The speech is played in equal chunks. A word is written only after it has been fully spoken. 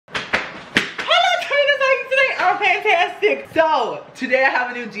fantastic. So today I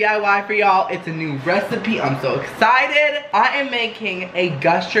have a new DIY for y'all. It's a new recipe. I'm so excited. I am making a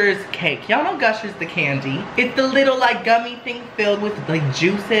Gushers cake. Y'all know Gushers the candy. It's the little like gummy thing filled with like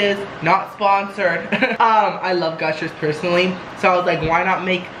juices. Not sponsored. I love Gushers personally. So I was like, why not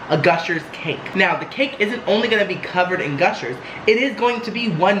make a Gushers cake? Now the cake isn't only gonna be covered in Gushers. It is going to be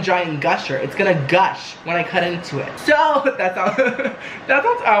one giant gusher. It's gonna gush when I cut into it. So that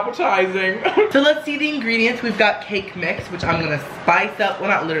sounds appetizing. So let's see the ingredients. We've got cake mix, which I'm gonna spice up. Well,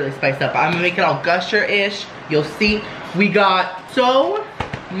 not literally spice up, but I'm gonna make it all gusher-ish. You'll see. We got so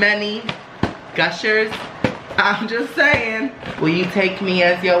many Gushers. I'm just saying. Will you take me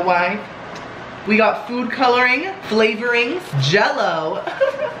as your wife? We got food coloring, flavorings, jello,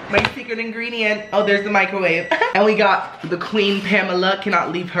 my secret ingredient. Oh, there's the microwave. And we got the Queen Pamela,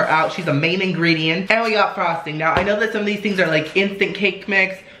 cannot leave her out. She's a main ingredient. And we got frosting. Now, I know that some of these things are like instant cake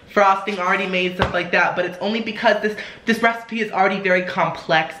mix, frosting already made, stuff like that, but it's only because this recipe is already very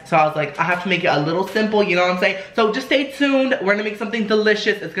complex. So I was like, I have to make it a little simple, you know what I'm saying? So just stay tuned. We're gonna make something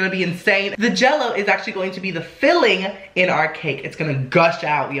delicious. It's gonna be insane. The jello is actually going to be the filling in our cake. It's gonna gush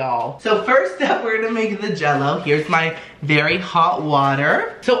out, y'all. So first step, we're gonna make the jello. Here's my very hot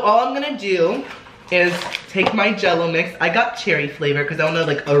water. So all I'm gonna do is take my jello mix. I got cherry flavor because I want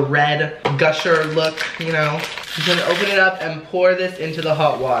like a red gusher look, you know. I'm gonna open it up and pour this into the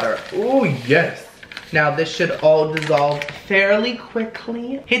hot water. Oh yes. Now this should all dissolve fairly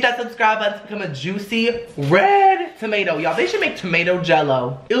quickly. Hit that subscribe button to become a juicy red tomato. Y'all, they should make tomato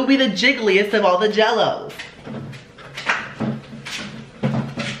jello. It will be the jiggliest of all the jellos.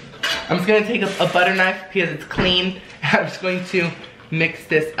 I'm just gonna take a butter knife because it's clean. I'm just going to mix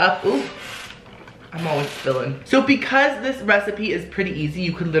this up. Ooh. I'm always spilling. So because this recipe is pretty easy,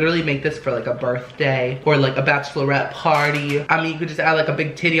 you could literally make this for like a birthday or like a bachelorette party. I mean, you could just add like a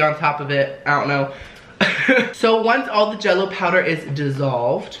big titty on top of it. I don't know. So once all the jello powder is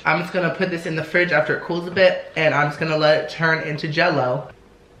dissolved, I'm just gonna put this in the fridge after it cools a bit, and I'm just gonna let it turn into jello.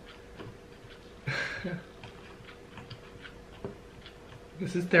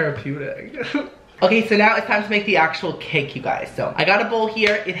 This is therapeutic. Okay, so now it's time to make the actual cake, you guys. So I got a bowl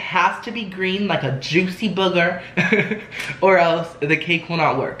here. It has to be green like a juicy booger or else the cake will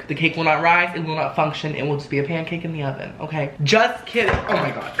not work. The cake will not rise, it will not function, it will just be a pancake in the oven, okay? Just kidding, oh my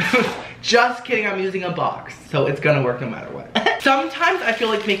God. Just kidding, I'm using a box, so it's gonna work no matter what. Sometimes I feel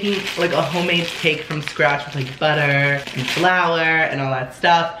like making like a homemade cake from scratch with like butter and flour and all that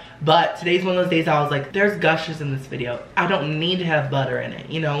stuff. But today's one of those days I was like, there's Gushers in this video. I don't need to have butter in it,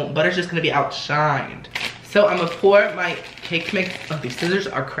 you know? Butter's just gonna be outshined. So I'm gonna pour my cake mix, oh, these scissors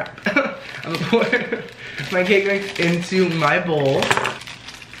are crap. I'm gonna pour my cake mix into my bowl.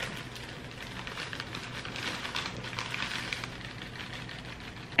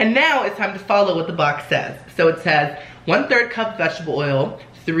 And now it's time to follow what the box says. So it says 1/3 cup vegetable oil,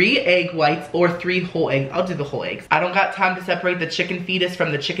 3 egg whites or 3 whole eggs. I'll do the whole eggs. I don't got time to separate the chicken fetus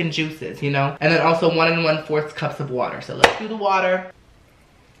from the chicken juices, you know? And then also 1 1/4 cups of water. So let's do the water.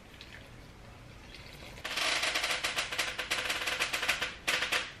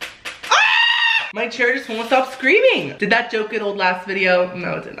 Ah! My chair just won't stop screaming. Did that joke get old last video?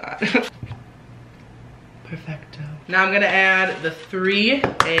 No, it did not. Perfecto. Now I'm gonna add the 3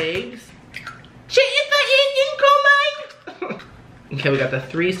 eggs. Okay, we got the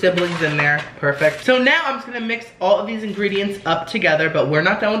 3 siblings in there. Perfect. So now I'm just gonna mix all of these ingredients up together, but we're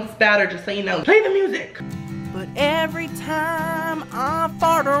not done with this batter, just so you know. Play the music. But every time I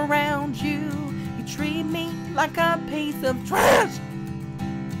fart around you, you treat me like a piece of trash.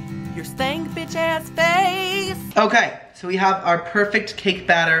 Your stank bitch ass face. Okay, so we have our perfect cake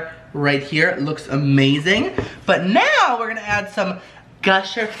batter right here. It looks amazing. But now we're gonna add some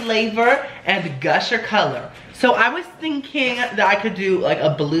Gusher flavor and Gusher color. So I was thinking that I could do like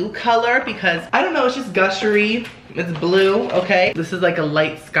a blue color because, I don't know, it's just gushery. It's blue, okay? This is like a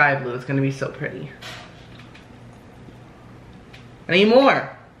light sky blue. It's gonna be so pretty. I need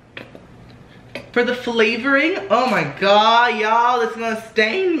more. For the flavoring, oh my God, y'all, it's gonna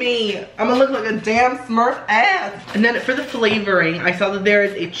stain me. I'm gonna look like a damn Smurf ass. And then for the flavoring, I saw that there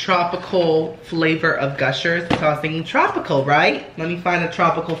is a tropical flavor of Gushers. So I was thinking tropical, right? Let me find a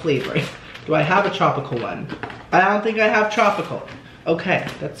tropical flavoring. Do I have a tropical one? I don't think I have tropical. Okay,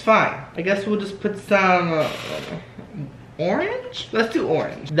 that's fine. I guess we'll just put some orange? Let's do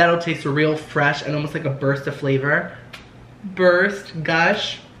orange. That'll taste real fresh and almost like a burst of flavor. Burst,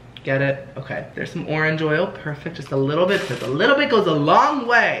 gush. Get it? Okay, there's some orange oil. Perfect, just a little bit, because a little bit goes a long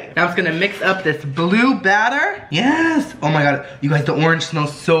way. Now I'm just gonna mix up this blue batter. Yes! Oh my God, you guys, the orange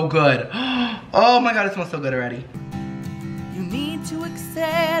smells so good. Oh my God, it smells so good already. You need to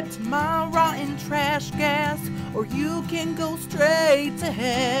accept my rotten trash gas, or you can go straight to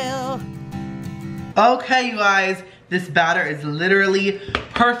hell. Okay, you guys, this batter is literally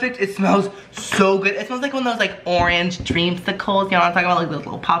perfect. It smells so good. It smells like one of those like orange dreamsicles. You know what I'm talking about? Like those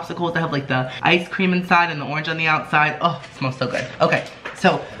little popsicles that have like the ice cream inside and the orange on the outside. Oh, it smells so good. Okay,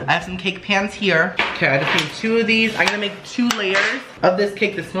 so I have some cake pans here. Okay, I just made 2 of these. I'm gonna make 2 layers of this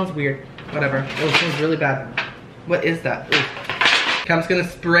cake. This smells weird. Whatever. Oh, it smells really bad. What is that? Ooh. Okay, I'm just gonna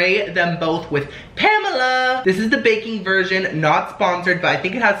spray them both with Pamela. This is the baking version, not sponsored, but I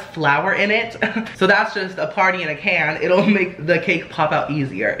think it has flour in it. So that's just a party in a can. It'll make the cake pop out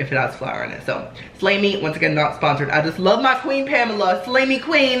easier if it has flour in it. So, slay me, once again, not sponsored. I just love my queen, Pamela. Slay me,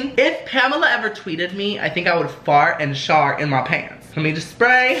 queen. If Pamela ever tweeted me, I think I would fart and char in my pants. Let me just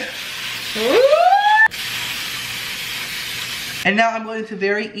spray. And now I'm going to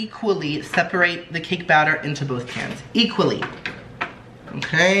very equally separate the cake batter into both pans. Equally.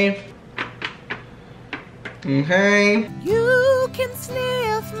 Okay. Okay. You can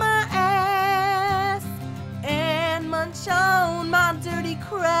sniff my ass and munch on my dirty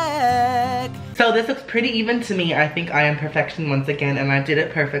crack. So this looks pretty even to me. I think I am perfection once again, and I did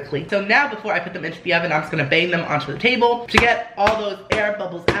it perfectly. So now before I put them into the oven, I'm just gonna bang them onto the table to get all those air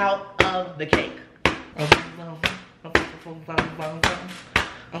bubbles out of the cake.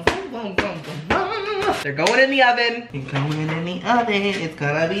 They're going in the oven. They're going in the oven. It's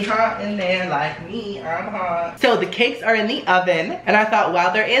gonna be hot in there like me, I'm hot. So the cakes are in the oven, and I thought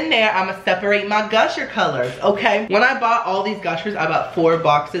while they're in there, I'm gonna separate my Gusher colors. Okay, when I bought all these Gushers, I bought 4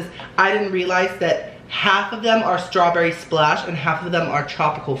 boxes. I didn't realize that half of them are strawberry splash and half of them are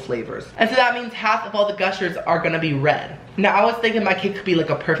tropical flavors. And so that means half of all the Gushers are gonna be red. Now I was thinking my cake could be like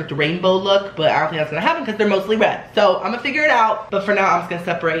a perfect rainbow look, but I don't think that's gonna happen because they're mostly red. So I'm gonna figure it out, but for now I'm just gonna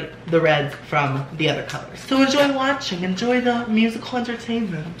separate the reds from the other colors. So enjoy watching, enjoy the musical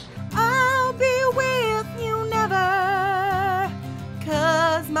entertainment. I'll be with you never,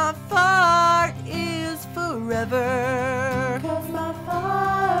 'cause my fart is forever. 'Cause my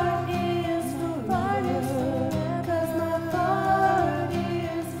fart is forever. 'Cause my fart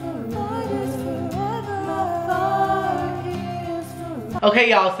is forever. My fart is forever. Okay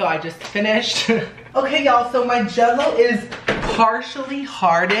y'all, so I just finished. Okay y'all, so my jello is partially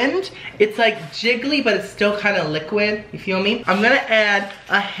hardened. It's like jiggly, but it's still kind of liquid, you feel me? I'm gonna add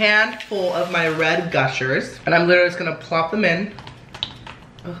a handful of my red Gushers, and I'm literally just gonna plop them in.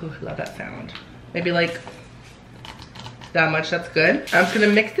 Oh, love that sound. Maybe like that much, that's good. I'm just gonna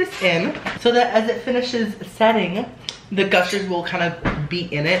mix this in so that as it finishes setting, the Gushers will kind of be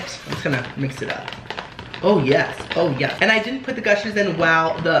in it. I'm just gonna mix it up. Oh yes, oh yes. And I didn't put the Gushers in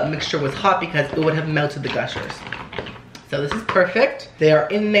while the mixture was hot because it would have melted the Gushers. So this is perfect. They are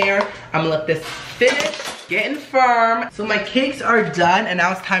in there. I'm gonna let this finish, getting firm. So my cakes are done, and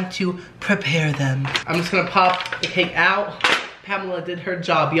now it's time to prepare them. I'm just gonna pop the cake out. Pamela did her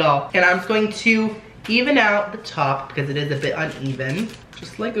job, y'all. And I'm just going to even out the top because it is a bit uneven.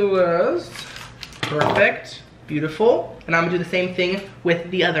 Just like it was. Perfect, beautiful. And I'm gonna do the same thing with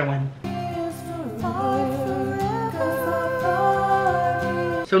the other one.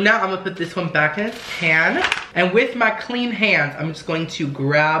 So now I'm gonna put this one back in its pan. And with my clean hands, I'm just going to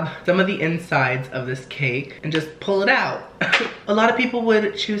grab some of the insides of this cake and just pull it out. A lot of people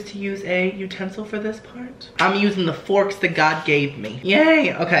would choose to use a utensil for this part. I'm using the forks that God gave me.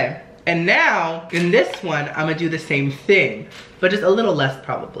 Yay, okay. And now, in this one, I'm gonna do the same thing, but just a little less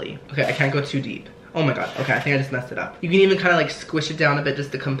probably. Okay, I can't go too deep. Oh my God, okay, I think I just messed it up. You can even kind of like squish it down a bit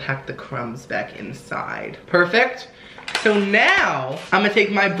just to compact the crumbs back inside. Perfect. So now, I'm gonna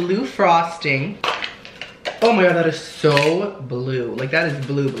take my blue frosting. Oh my God, that is so blue. Like that is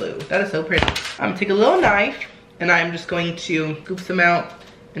blue blue. That is so pretty. I'm gonna take a little knife and I'm just going to scoop some out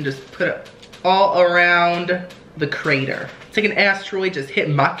and just put it all around the crater. It's like an asteroid just hit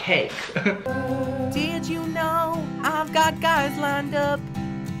my cake. Did you know I've got guys lined up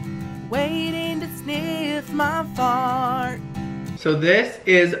waiting to sniff my fart? So this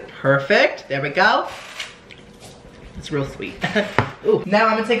is perfect. There we go. It's real sweet. Ooh. Now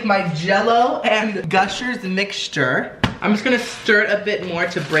I'm gonna take my jello and Gushers mixture. I'm just gonna stir it a bit more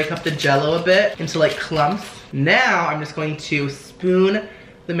to break up the jello a bit into like clumps. Now I'm just going to spoon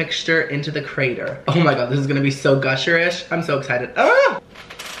the mixture into the crater. Oh my God, this is gonna be so Gusher-ish. I'm so excited. Ah!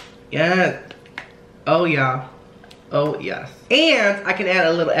 Yes. Oh yeah. Oh yes. And I can add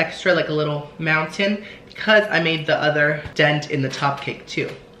a little extra, like a little mountain, because I made the other dent in the top cake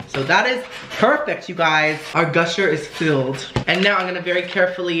too. So that is perfect, you guys. Our Gusher is filled. And now I'm gonna very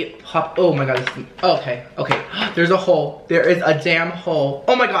carefully pop, oh my God, okay, okay. There's a hole, there is a damn hole.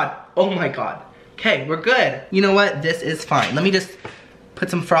 Oh my God, Okay, we're good. You know what? This is fine. Let me just put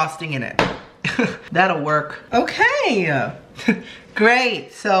some frosting in it. That'll work. Okay.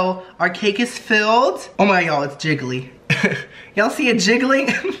 Great. So our cake is filled. Oh my, y'all, it's jiggly. Y'all see it jiggling?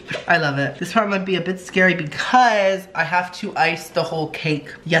 I love it. This part might be a bit scary because I have to ice the whole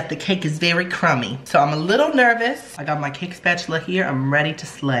cake, yet the cake is very crummy. So I'm a little nervous. I got my cake spatula here. I'm ready to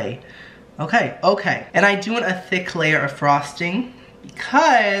slay. Okay, okay. And I do want a thick layer of frosting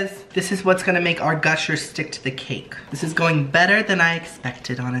because this is what's gonna make our Gushers stick to the cake. This is going better than I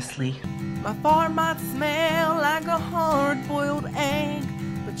expected, honestly. My farm might smell like a hard-boiled egg,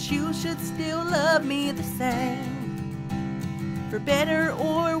 but you should still love me the same. For better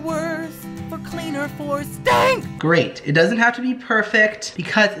or worse, for clean or for stank. Great. It doesn't have to be perfect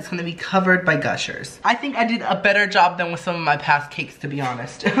because it's gonna be covered by Gushers. I think I did a better job than with some of my past cakes, to be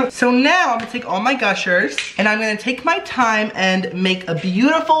honest. So now I'm gonna take all my Gushers and I'm gonna take my time and make a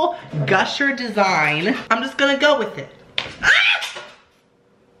beautiful Gusher design. I'm just gonna go with it. Ah!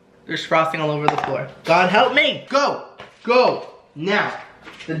 There's frosting all over the floor. God help me. Go, go, now.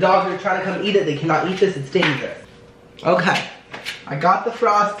 The dogs are trying to come eat it. They cannot eat this, it's dangerous. Okay. I got the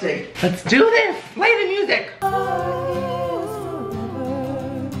frosting. Let's do this. Play the music.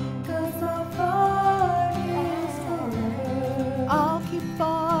 I'll keep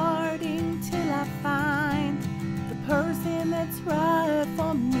farting till I find the person that's right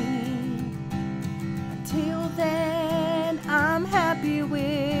for me. Until then, I'm happy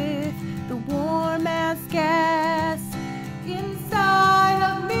with the warm ass gas inside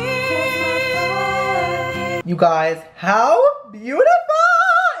of me. You guys, how beautiful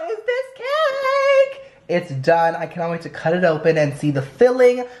is this cake? It's done. I cannot wait to cut it open and see the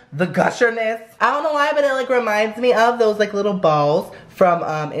filling, the gusherness. I don't know why, but it like reminds me of those like little balls from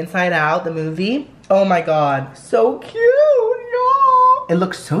Inside Out, the movie. Oh my God, so cute, y'all. It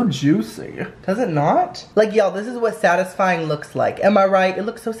looks so juicy. Does it not? Like, y'all, this is what satisfying looks like. Am I right? It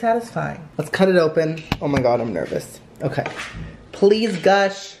looks so satisfying. Let's cut it open. Oh my God, I'm nervous. Okay, please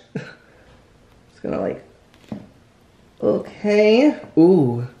gush. It's gonna like, okay.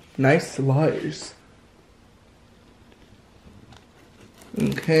 Ooh, nice slice.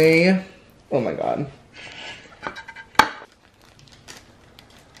 Okay. Oh my God.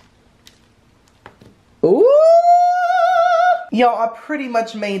 Ooh! Y'all, I pretty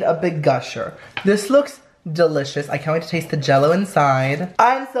much made a big gusher. This looks delicious. I can't wait to taste the jello inside.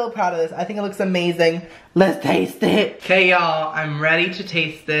 I'm so proud of this. I think it looks amazing. Let's taste it. Okay, y'all, I'm ready to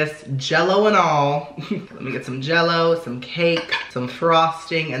taste this, jello and all. Let me get some jello, some cake, some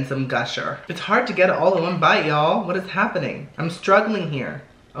frosting, and some gusher. It's hard to get it all in one bite, y'all. What is happening? I'm struggling here.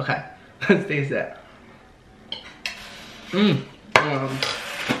 Okay, let's taste it. Mmm.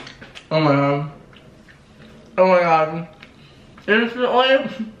 Oh my God. Oh my God.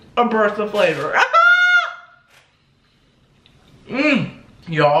 Instantly a burst of flavor. Mmm.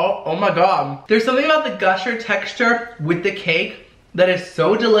 Y'all, oh my God. There's something about the gusher texture with the cake that is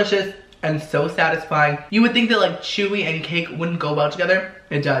so delicious and so satisfying. You would think that like chewy and cake wouldn't go well together.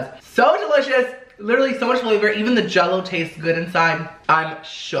 It does. So delicious. Literally so much flavor. Even the jello tastes good inside. I'm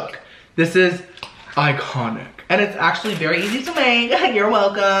shook. This is iconic. And it's actually very easy to make. You're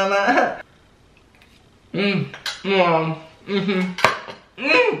welcome. Mmm. Mmm. Mm-hmm.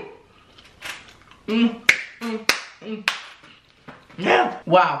 Mmm. Mmm. Mmm. Mmm. Yeah.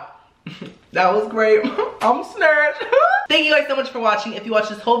 Wow. That was great. I'm snatched. Thank you guys so much for watching. If you watched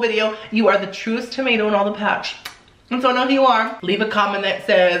this whole video, you are the truest tomato in all the patch. And so I know who you are. Leave a comment that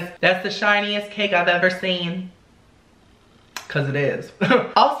says, that's the shiniest cake I've ever seen. Cause it is.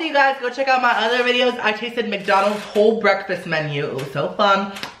 I'll see you guys. Go check out my other videos. I tasted McDonald's whole breakfast menu. It was so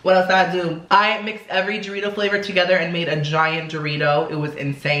fun. What else did I do? I mixed every Dorito flavor together and made a giant Dorito. It was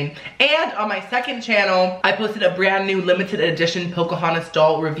insane. And on my second channel, I posted a brand new limited edition Pocahontas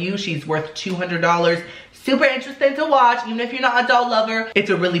doll review. She's worth $200. Super interesting to watch, even if you're not a doll lover. It's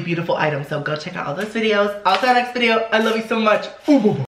a really beautiful item, so go check out all those videos. I'll see you in the next video. I love you so much.